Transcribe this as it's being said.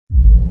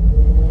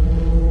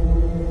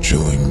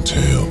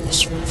Chilling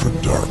tales for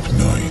dark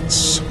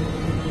nights.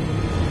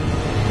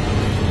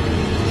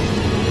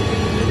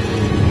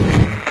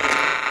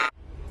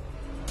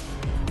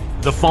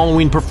 The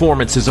following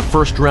performance is a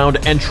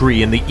first-round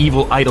entry in the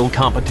Evil Idol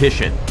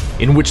competition,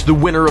 in which the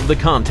winner of the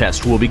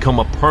contest will become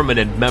a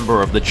permanent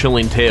member of the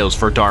Chilling Tales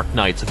for Dark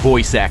Nights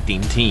voice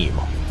acting team.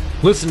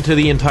 Listen to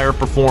the entire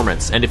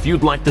performance, and if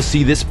you'd like to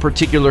see this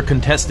particular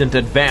contestant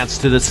advance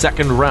to the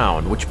second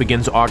round, which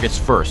begins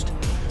August 1st,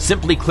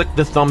 simply click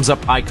the thumbs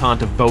up icon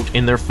to vote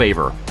in their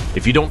favor.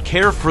 If you don't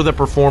care for the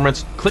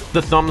performance, click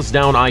the thumbs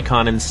down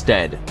icon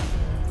instead.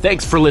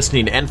 Thanks for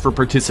listening and for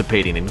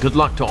participating, and good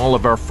luck to all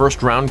of our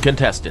first round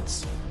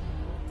contestants.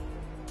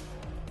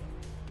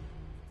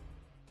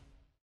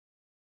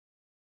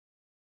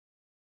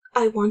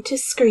 I Want to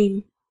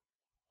Scream.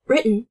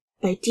 Written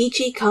by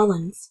D.G.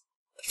 Collins.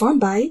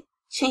 Performed by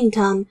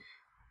Chaintan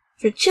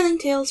for Chilling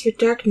Tales for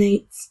Dark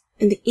Nights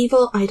and the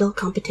Evil Idol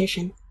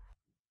competition.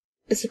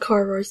 As the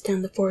car roars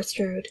down the forest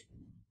road,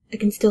 I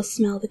can still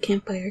smell the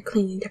campfire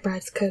clinging to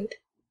Brad's coat.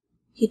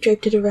 He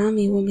draped it around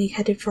me when we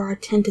headed for our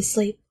tent to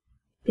sleep,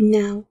 but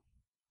now,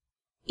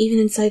 even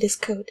inside his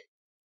coat,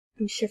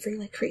 I'm shivering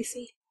like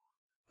crazy.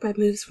 Brad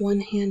moves one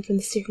hand from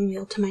the steering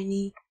wheel to my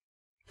knee,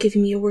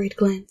 giving me a worried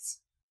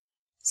glance.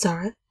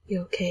 Sarah, you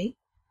okay?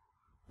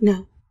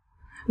 No,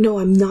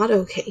 I'm not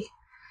okay.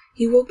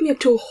 He woke me up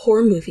to a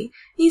horror movie,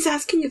 and he's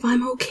asking if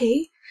I'm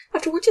okay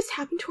after what just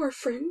happened to our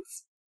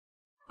friends?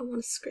 I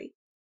want to scream.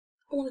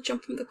 I want to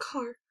jump from the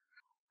car.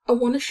 I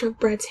want to shove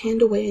Brad's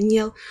hand away and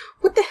yell,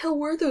 "What the hell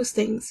were those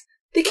things?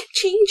 They kept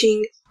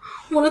changing."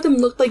 One of them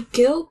looked like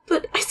Gil,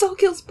 but I saw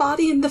Gil's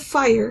body in the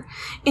fire,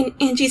 and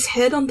Angie's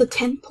head on the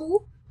tent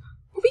pole.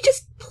 Were we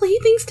just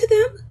playthings to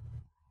them?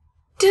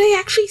 Did I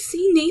actually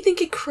see Nathan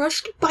get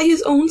crushed by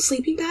his own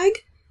sleeping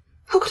bag?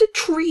 How could a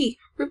tree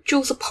rip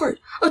Jules apart?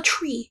 A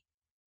tree!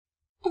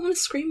 I want to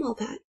scream all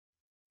that.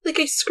 Like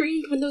I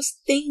screamed when those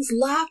things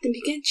laughed and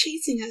began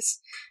chasing us,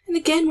 and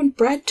again when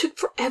Brad took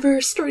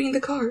forever starting the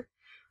car.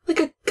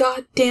 Like a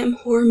goddamn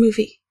horror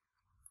movie.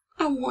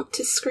 I want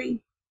to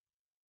scream.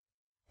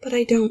 But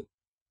I don't.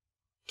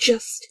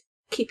 Just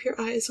keep your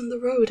eyes on the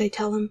road, I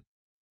tell him.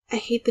 I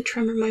hate the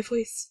tremor in my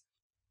voice.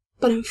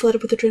 But I'm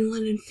flooded with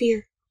adrenaline and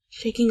fear,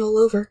 shaking all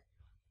over.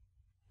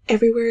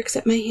 Everywhere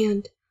except my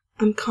hand,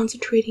 I'm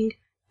concentrating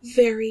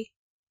very,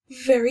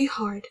 very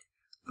hard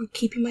on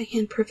keeping my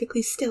hand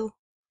perfectly still.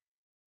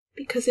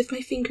 Because if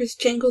my fingers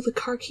jangle the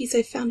car keys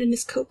I found in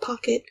his coat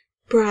pocket,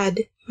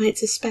 Brad might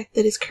suspect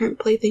that his current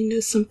plaything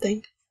knows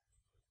something.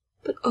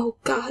 But oh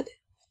God,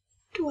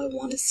 do I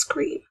want to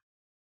scream.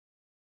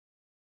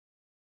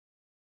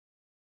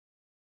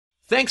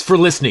 Thanks for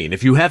listening.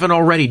 If you haven't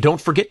already,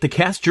 don't forget to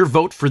cast your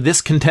vote for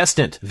this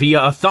contestant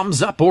via a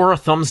thumbs up or a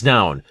thumbs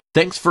down.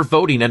 Thanks for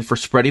voting and for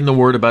spreading the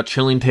word about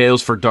Chilling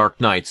Tales for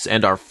Dark Nights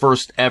and our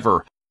first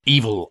ever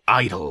Evil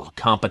Idol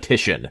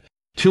competition.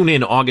 Tune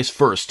in August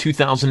 1st,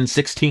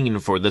 2016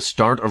 for the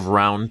start of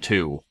round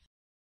 2.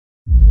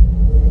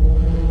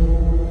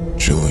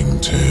 Chilling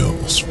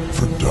tales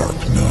for dark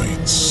nights.